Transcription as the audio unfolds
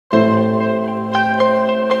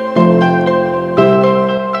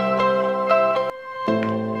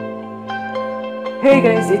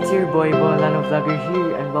Hey guys, it's your boy Bolano Vlogger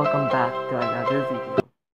here and welcome back to another video.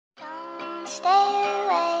 Don't stay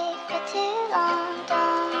awake for too long,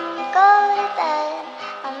 don't go to bed.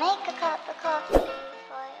 I'll make a cup of coffee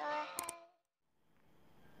for your head.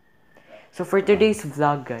 So for today's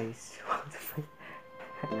vlog guys,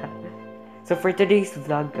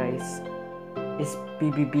 is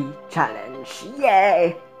PBB challenge.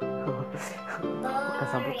 Yay!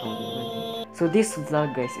 Kasabot mo. So this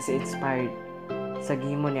vlog guys is inspired sa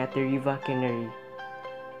gimo ni Ate Riva Canary,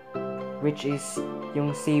 which is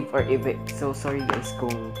yung save or evict. So sorry guys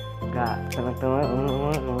kung ko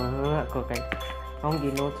kay akong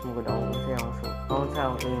ginotes mo daw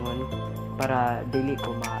sa akong ingon para dili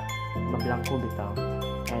ko mablangko bitaw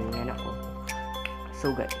and nga nako.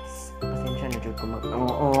 So guys, pasensya na jud ko mag ano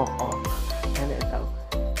itaw.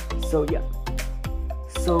 So yeah.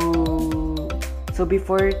 So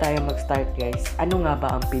before tayo mag-start guys, ano nga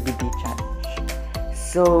ba ang PBB challenge?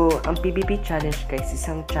 So, ang PBB challenge guys,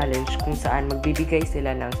 isang challenge kung saan magbibigay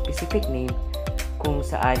sila ng specific name kung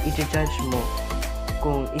saan i-judge mo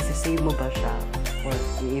kung isa-save mo ba siya or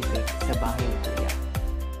i-evict sa bahay ni Kuya.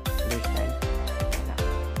 Understand?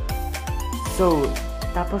 So,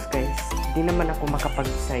 tapos guys, di naman ako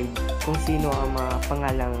makapag-decide kung sino ang mga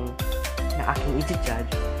pangalang na aking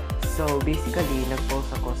i-judge. So, basically,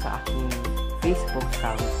 nag-post ako sa aking Facebook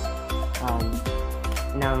account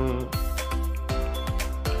ng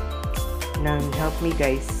help me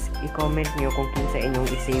guys, i-comment nyo kung kinsa inyong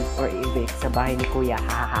i-save or i-evict sa bahay ni Kuya.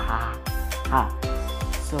 Ha.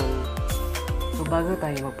 So bago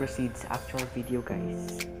tayo mag-proceed sa actual video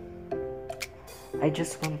guys, I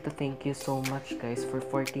just want to thank you so much guys for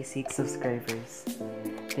 46 subscribers.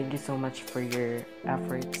 Thank you so much for your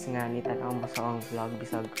efforts nga ni tanaw mo sa ang vlog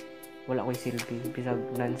bisag wala ko'y silbi, bisag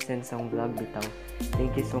nonsense ang vlog bitaw.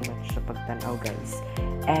 Thank you so much sa pagtanaw guys.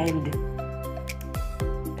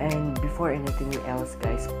 And before anything else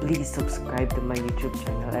guys, please subscribe to my YouTube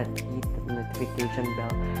channel and hit the notification bell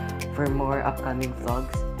for more upcoming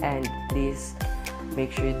vlogs. And please make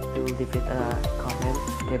sure to leave it a comment.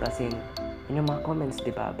 Kaya basin, yung mga comments,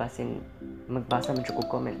 diba? Basin, magbasa mo ko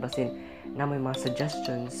comment. Basin, na may mga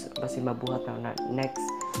suggestions. Basin, mabuhat na next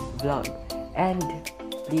vlog. And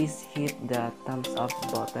please hit the thumbs up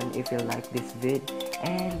button if you like this vid.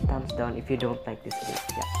 And thumbs down if you don't like this vid.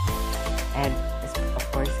 Yeah. And of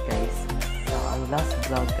course guys, so ang last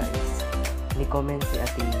vlog guys, ni-comment si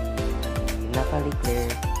Ate Natalie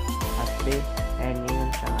Claire Aspe and yun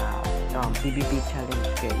siya PBB challenge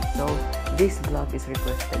guys. So this vlog is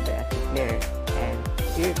requested by Ate Claire and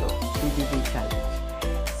here you go, PBB challenge.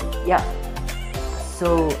 So, yeah,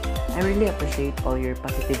 so I really appreciate all your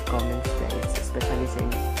positive comments guys, especially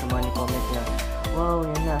sa mga ni-comment na wow,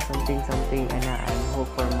 yan na, something and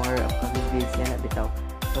hope for more upcoming videos yan na bitaw.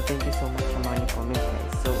 So thank you so much sa mga comment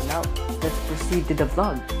guys. So now, let's proceed to the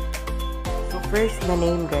vlog. So first na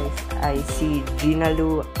name guys ay si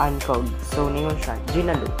Ginalu Akog. So name siya,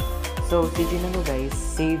 Ginalu. So si Ginalu guys,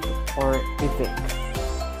 save or evict.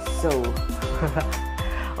 So,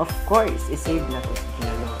 of course, i-save na to si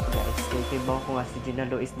Ginalu guys. Kaya ba ko nga si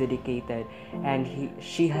Ginalu is dedicated and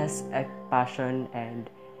she has a passion and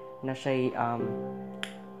na siya'y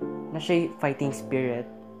fighting spirit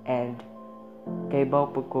and kay baw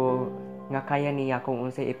po ko nga kaya niya kung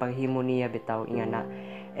unsay ipanghimo niya bitaw ingana.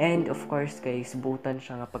 And of course guys, butan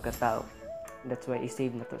siya nga pagkatao. That's why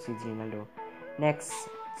i-save na to si Ginalu. Next,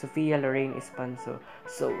 Sofia Lorraine Espanso.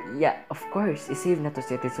 So yeah, of course, i-save na to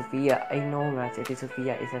si Ate Sofia. I know nga si Ate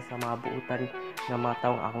Sofia isa sa mga buutan nga mga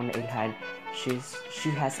taong akong nailhan. She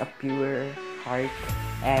has a pure heart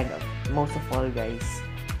and most of all guys,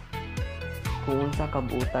 kung unsa ka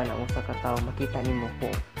buutan ang usa ka tawo, makita nimo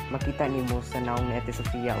sa naong ni Ate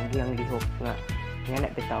Sofia og iyang lihok nga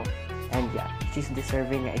na bitaw. And yeah, she's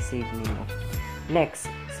deserving nga i-save nimo. Next,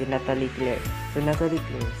 si Natalie Claire. So Natalie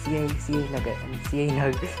Claire, siya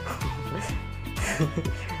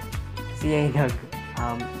nag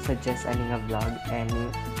suggest ani nga vlog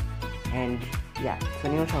and yeah,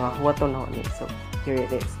 so niyo siya nga huwaton na ni. So here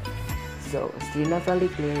it is. So si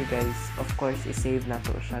Natalie Claire guys, of course i-save na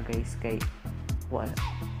to siya guys kay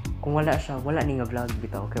kung wala siya, wala ni nga vlog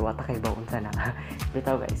bitaw kay wata kay baon sana.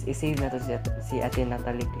 Bitaw guys, i-save na to si Ate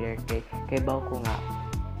Natalie Claire kay baw ko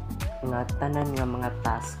nga tanan nga mga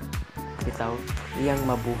task bitaw iyang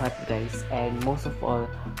mabuhat guys. And most of all,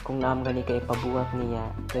 kung naam gani kay pabuhat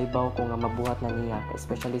niya, kay baw ko nga mabuhat na niya,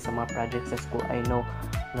 especially sa mga projects sa school. I know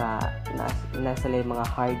nga nasa lay mga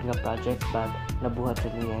hard nga project but nabuhat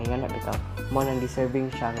niya nga na bitaw mo nang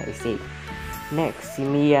deserving siya nga i-save. Next, si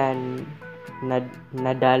Mian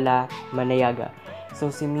Nadala Manayaga.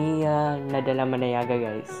 So si Mia Nadala Manayaga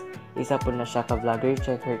guys, isa po na siya ka vlogger.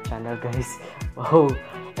 Check her channel guys. Wow.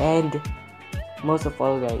 And most of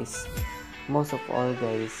all guys,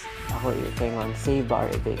 ako ikaingon save or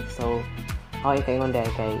evict. So ako ikaingon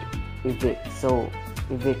dahil kay evict. So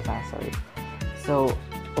evict sorry. So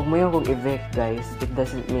kung mo yung evict guys, it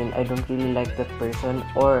doesn't mean I don't really like that person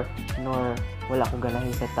or nor wala ko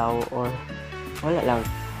ganahin sa tao or wala lang.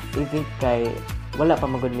 Evict kay wala pa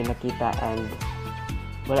magud mi nakita and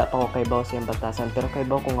wala pa ko kay baw siyang batasan, pero kay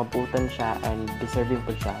baw ko nga butan siya and deserving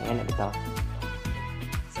po siya. Yan na bitaw.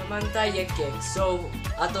 Samantha Yekek. So,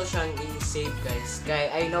 ato siyang i-save guys.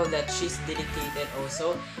 Kay I know that she's dedicated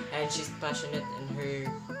also and she's passionate in her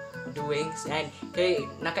doings and kay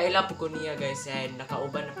nakaila po ko niya guys and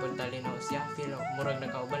nakauban na po talinaw siya. Feel murag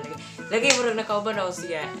nakauban lagi murag nakauban na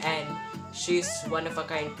siya and she's one of a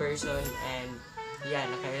kind person and yeah,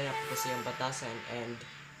 nakaila po siyang batasan and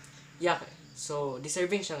yeah, so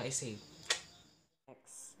deserving siyang i-save.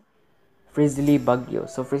 Next, Frizzly Bagyo.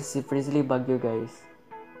 So Frizzly Bagyo guys,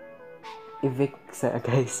 evict sa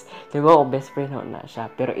guys. Diba ako best friend na siya,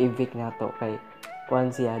 pero evict na to kay kuan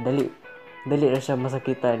siya. Dali na siya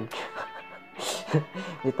masakitan.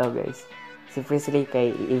 Dito guys. Si Frizzly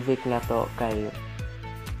kay evict na to kay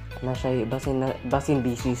na siya basin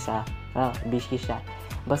busy siya. Busy siya.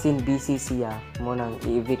 Basin busy siya mo nang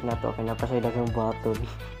i-evict na to kay na pa siya daghang buhaton.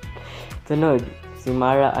 Sunod, si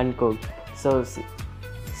Mara Akog. So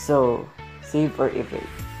save or evict.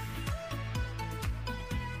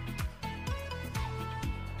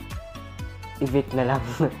 Evict na lang.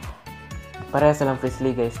 Para sa lang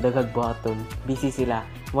Frizzly guys, dagag buhaton. Busy sila.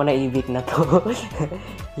 Muna evict na to.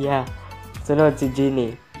 Yeah. Sunod si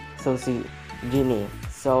Ginny. So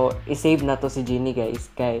i-save na to si Ginny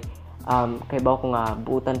guys kay baw ko nga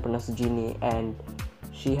buutan po na si Ginny and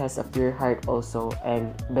she has a pure heart also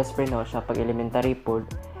and best friend na siya pag elementary po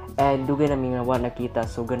and dugay na mga nakita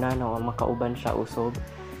so gana na makauban siya usog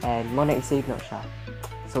and muna i-save na siya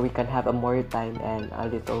so we can have a more time and a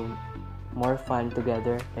little more fun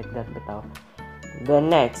together like that bitaw. Then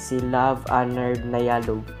next, si Love Honored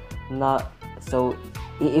Nayalog. So,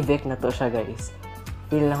 i-evict na to siya guys.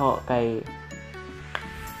 Feel na ko kay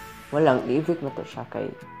i-evict na to siya kay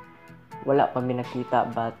wala pa mi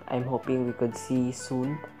nakita but I'm hoping we could see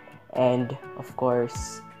soon and of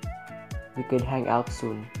course we could hang out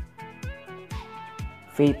soon.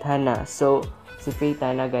 Faith Hannah. So, si Faith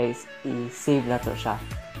Hannah guys, i-save na to siya.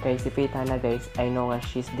 Kay si Faith Hannah guys, I know nga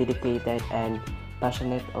she's dedicated and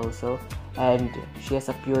passionate also and she has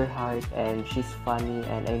a pure heart and she's funny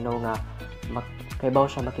and I know nga kaybaw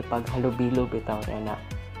siya makipaghalubilo bitaw na.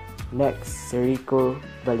 Next, si Rico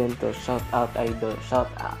Valento. Shout out idol.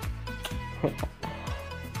 Shout out.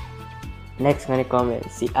 Next nga ni comment,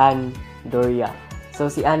 si Ann Doria. So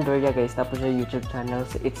si Ann Doria guys, tapos siya YouTube channel.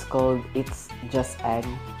 So it's called It's Just Ann.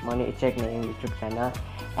 Muna i-check na yung YouTube channel.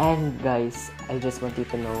 And guys, I just want you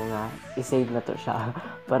to know nga, i-save na to siya.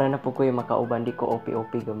 Para na po ko yung makauban, di ko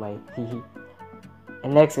OP-OP gamay.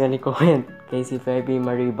 And next nga ni comment, kay si Feby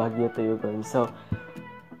Marie Bagyo Tuyugon. So,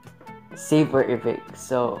 save or evict.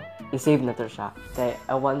 So, i-save na to siya. Kaya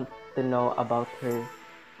I want to know about her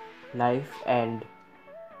life and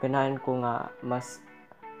ganahan ko nga mas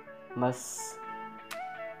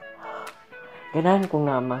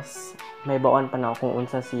may bawaan pa na ako kung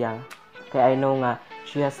unsa siya. Kaya I know nga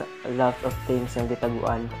she has a lot of things yung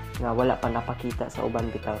gitaguan nga wala pa napakita sa uban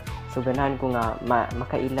bitaw. So ganahan ko nga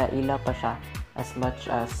makaila-ila pa siya as much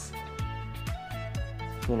as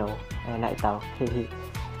you know, na itaw.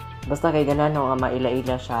 Basta kay ganahan ko nga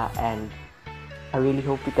maila-ila siya and I really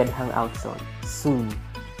hope we can hang out soon.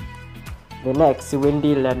 The next, si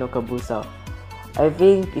Wendy Lano Cabuso. I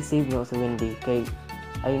think i-save mo si Wendy kay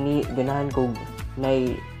ganahan ko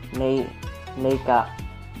nay ka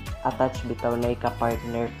attach bitaw na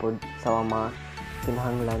ka-partner po sa mga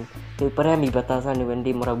kinahanglan. Kaya pareha may batasan ni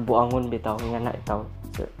Wendy, murag buangon bitaw nga na itaw.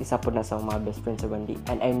 So, isa po na sa mga best friends sa Wendy.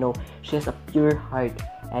 And I know she has a pure heart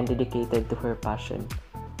and dedicated to her passion.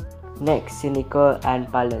 Next, si Nicole Ann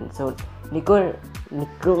Palen. So,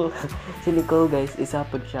 si Nicole guys, isa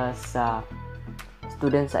po siya sa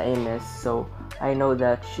student sa MS. So, I know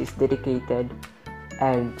that she's dedicated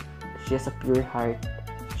and she has a pure heart.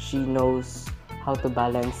 She knows how to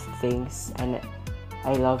balance things and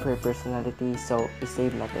I love her personality, so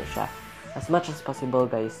i-save natin siya. As much as possible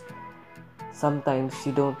guys, sometimes you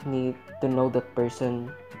don't need to know that person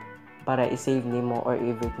para i-save nimo or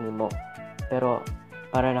i-evict nimo. Pero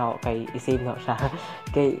para na ako kay i-save na siya.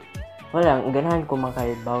 Kay wala, ganahan ko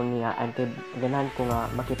makaibaw niya and kay ganahan ko nga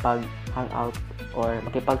makipag-hangout or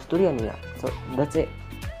makipag-storya niya. So that's it.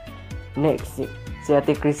 Next, si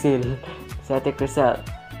Ate Crisel.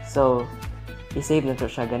 So i-save na to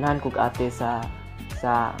siya. Ganahan kog ate sa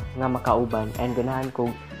nga makauban, and ganahan kog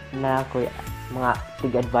na ko mga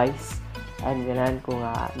tig-advice, and ganahan ko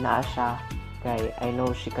nga naa siya kay I know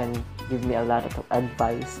she can give me a lot of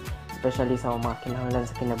advice, especially sa mga kinahanglan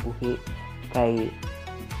sa kinabuhi. Kay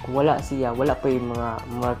kung wala siya, wala pa yung mga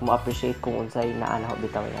mo-appreciate kung unsay naa na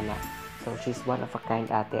bitaw na. So she's one of a kind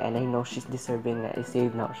ate, and I know she's deserving na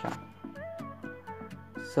i-save na siya.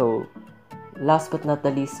 So last but not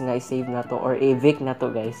the least nga i-save na to or evict na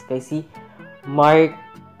to guys, kay si Mark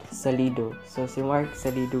Salido. So si Mark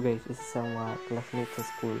Salido guys is isang mga classmate sa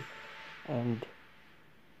school, and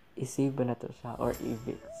i-save ba na to siya or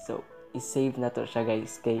evict? So i-save na to siya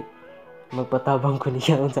guys, kay magpatabang ko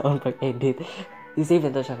niya sa akong pag-edit. I-save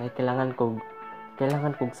na to siya kay kailangan kog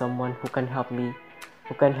someone who can help me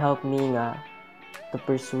nga to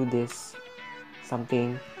pursue this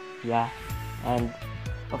something. Yeah. And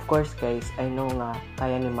of course guys, I know nga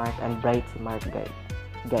kaya ni Mark and bright si Mark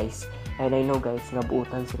guys. And I know guys nga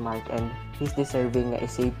buutan si Mark, and he's deserving nga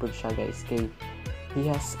i-save po siya guys, kay he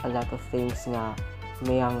has a lot of things nga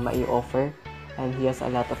mayang mai-offer, and he has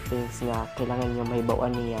a lot of things nga kailangan nyo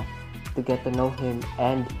mahibawan niya to get to know him.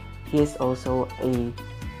 And he is also a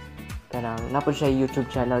napod siya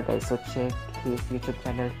YouTube channel guys, so check his YouTube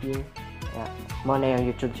channel here. Yeah, mo na yung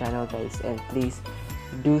YouTube channel guys, and please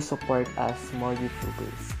do support us small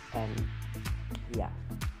YouTubers. And yeah.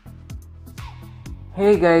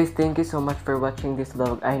 Hey guys, thank you so much for watching this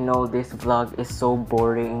vlog. I know this vlog is so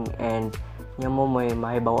boring and mo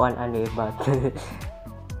mahibawan ani, but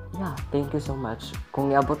yeah, thank you so much.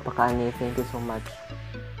 Kung niabot pa ka ani, thank you so much.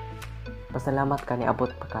 Pasalamat ka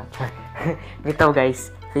niabot pa ka. Bitaw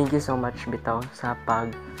guys, thank you so much bitaw sa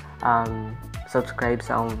pag subscribe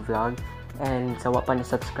sa akong vlog. And sa wa pa ni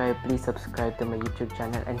subscribe, please subscribe to my YouTube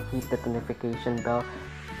channel and hit the notification bell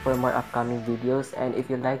for more upcoming videos. And if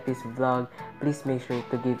you like this vlog, please make sure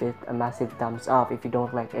to give it a massive thumbs up. If you don't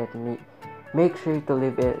like it, make sure to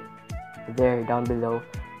leave it there down below,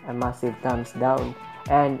 a massive thumbs down.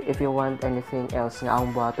 And if you want anything else nga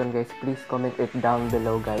akong buhaton guys, please comment it down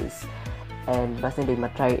below guys. And basta hindi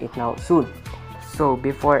ma-try it now soon. So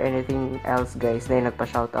before anything else guys, na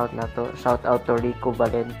nagpa-shoutout na to. Shoutout to Rico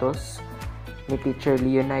Valentos, ni Teacher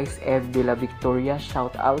Leonice F. de la Victoria,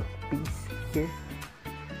 shoutout please here.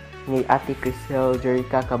 Ni Ate Crisel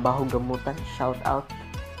Jerica Kabaho Gamutan, shoutout.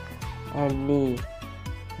 And ni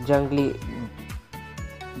Jungli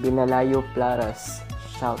Binalayo Plaras,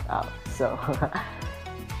 shoutout. So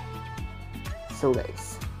so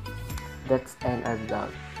guys, let's end our vlog.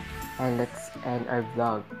 And let's end our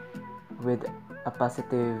vlog with a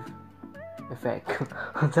positive effect.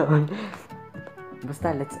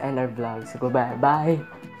 Basta let's end our vlog. So goodbye. Bye!